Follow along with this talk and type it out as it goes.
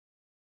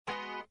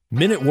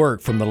Men at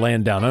Work from the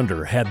Land Down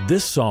Under had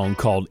this song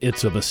called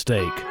It's a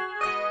Mistake.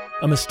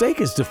 A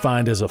mistake is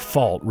defined as a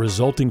fault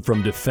resulting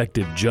from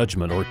defective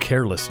judgment or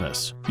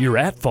carelessness. You're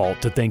at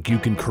fault to think you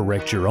can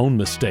correct your own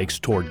mistakes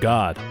toward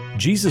God.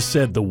 Jesus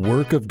said the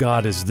work of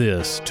God is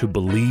this, to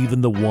believe in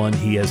the one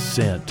He has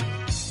sent.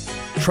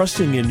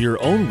 Trusting in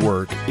your own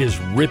work is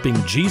ripping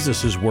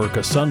Jesus' work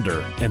asunder,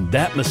 and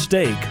that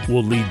mistake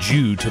will lead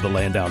you to the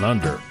Land Down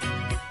Under.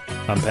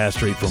 I'm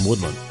Pastor Eve from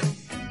Woodland.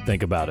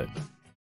 Think about it.